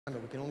We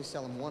can only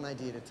sell him one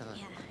ID at a time.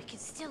 Yeah, I can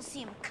still see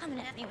him coming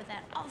at me with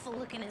that awful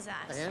look in his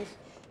eyes. And?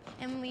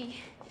 And we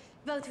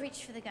both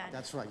reached for the gun.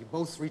 That's right. You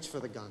both reach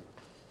for the gun.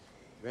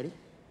 Ready?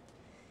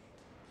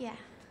 Yeah.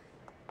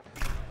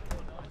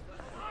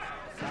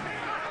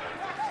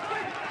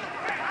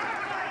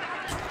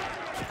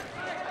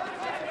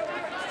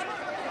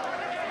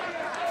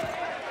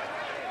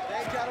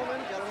 Hey,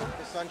 gentlemen,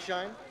 the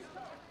sunshine.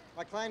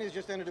 My client has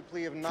just entered a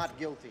plea of not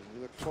guilty.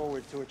 We look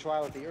forward to a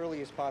trial at the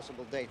earliest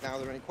possible date. Now, are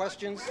there any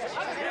questions?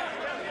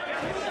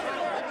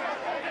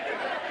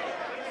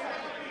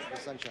 The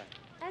sunshine.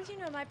 As you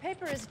know, my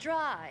paper is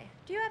dry.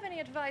 Do you have any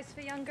advice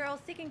for young girls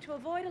seeking to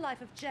avoid a life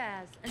of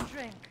jazz and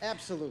drink?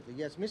 Absolutely,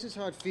 yes. Mrs.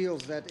 Hart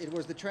feels that it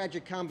was the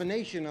tragic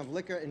combination of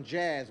liquor and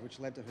jazz which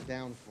led to her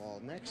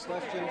downfall. Next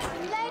question,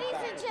 please.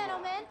 Ladies and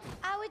gentlemen,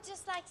 I would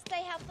just like to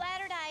say how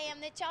flattered I am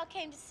that y'all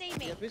came to see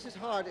me. Yes, Mrs.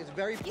 Hart is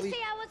very pleased. You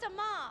see, I was a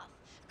moth,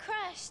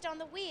 crushed on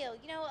the wheel.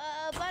 You know,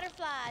 a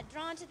butterfly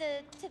drawn to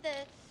the...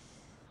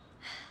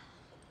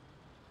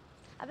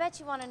 I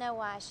bet you want to know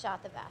why I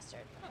shot the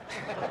bastard.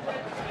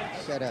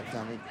 Shut up,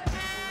 dummy.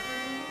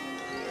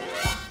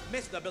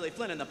 Mr. Billy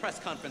Flynn in the press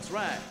conference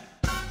rag.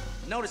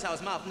 Notice how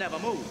his mouth never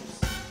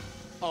moves.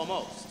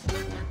 Almost.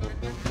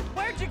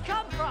 Where'd you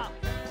come from?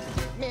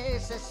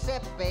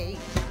 Mississippi.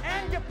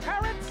 And your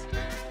parents?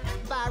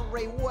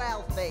 Very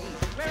wealthy.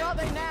 Where are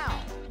they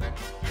now?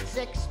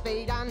 6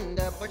 feet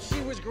under. But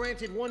she was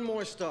granted one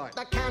more start.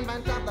 The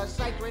convent of the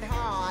Sacred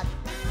Heart.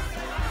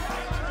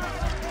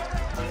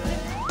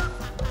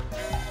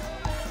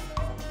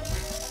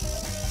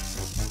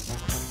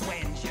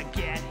 When'd you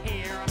get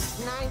here?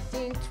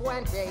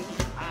 1920.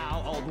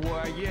 How old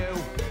were you?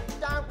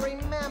 Don't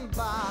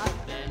remember.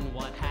 Then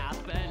what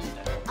happened?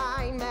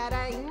 I met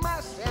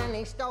Amos and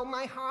he stole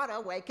my heart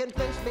away.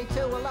 Convinced me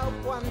to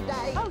elope one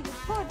day. Oh, you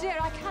poor dear,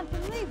 I can't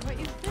believe what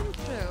you've been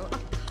through. A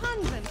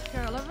convent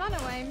girl, a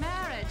runaway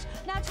marriage.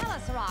 Now tell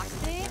us,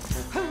 Roxy,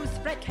 who's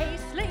Fred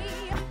Casely?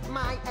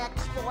 My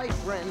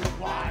ex-boyfriend.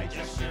 Why'd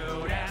you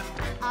shoot him?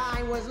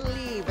 I was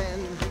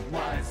leaving.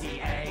 Was he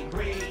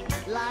angry?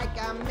 Like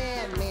a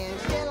madman.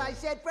 Still I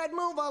said, Fred,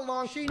 move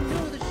along. She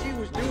knew that she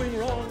was doing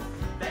wrong.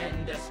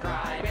 Then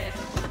describe it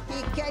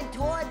He came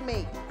toward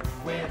me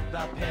with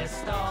the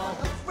pistol.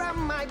 from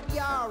my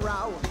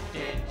bureau.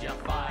 Did you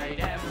fight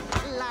him?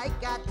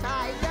 Like a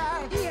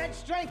tiger. He had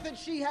strength and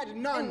she had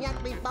And none. yet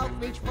we both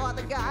reached for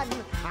the gun.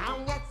 Oh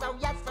yes, oh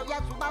yes, oh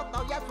yes, we both,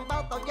 oh yes, we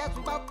both, oh yes,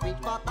 we both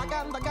reached for the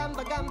gun, the gun,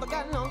 the gun, the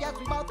gun. Oh yes,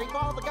 we both reached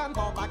for the gun,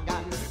 for the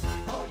gun.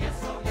 Oh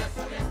yes, oh yes,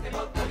 oh yes, they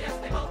both, oh yes,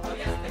 they both, oh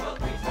yes, they both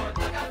reached for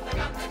the gun, the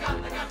gun, the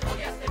gun, the gun. Oh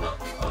yes, they both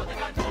reached for the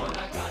gun, for the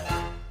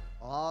gun.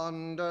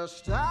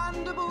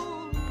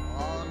 Understandable,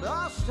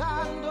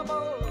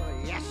 understandable.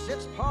 Yes,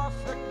 it's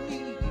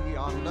perfectly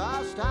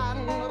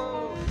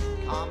understandable.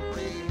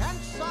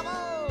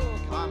 Comprehensible,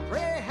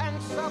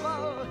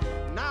 comprehensible.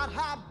 Not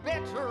a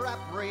bit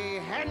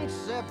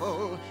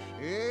reprehensible.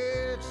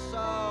 It's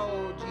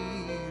so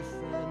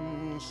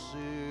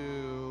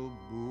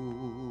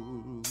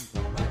defensible.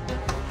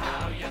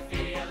 How you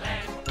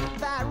feeling?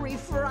 Very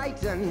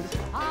frightened.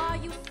 Are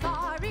you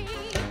sorry?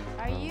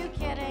 Are you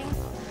kidding?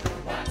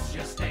 What's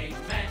your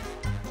statement?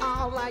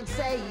 All I'd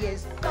say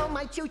is, though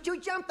my choo-choo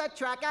jumped the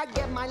track, I'd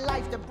give my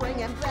life to bring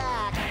him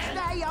back.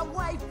 Stay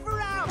away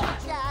from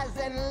jazz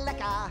and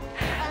liquor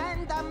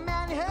and the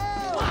men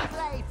who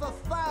play for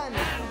fun.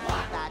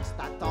 That's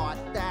the thought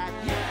that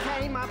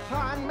came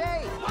upon me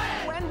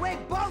when we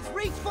both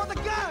reached for the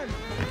gun.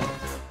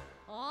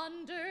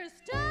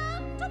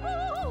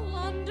 Understandable,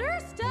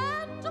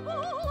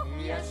 understandable.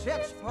 Yes,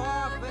 it's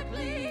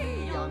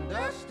perfectly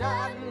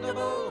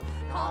understandable.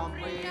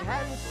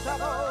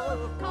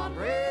 Comprehensible,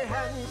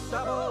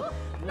 comprehensible.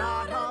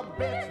 Not a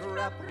bit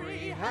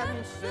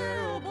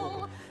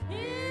reprehensible.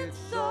 It's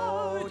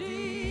so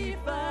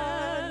defensible.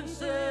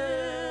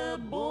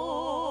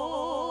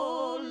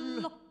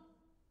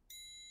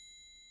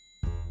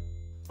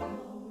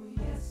 Oh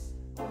yes,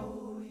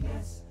 oh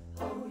yes,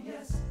 oh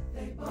yes,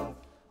 they both.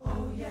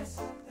 Oh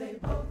yes, they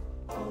both.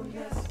 Oh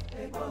yes,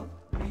 they both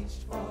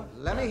reached for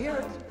Let me hear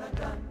it. the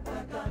gun.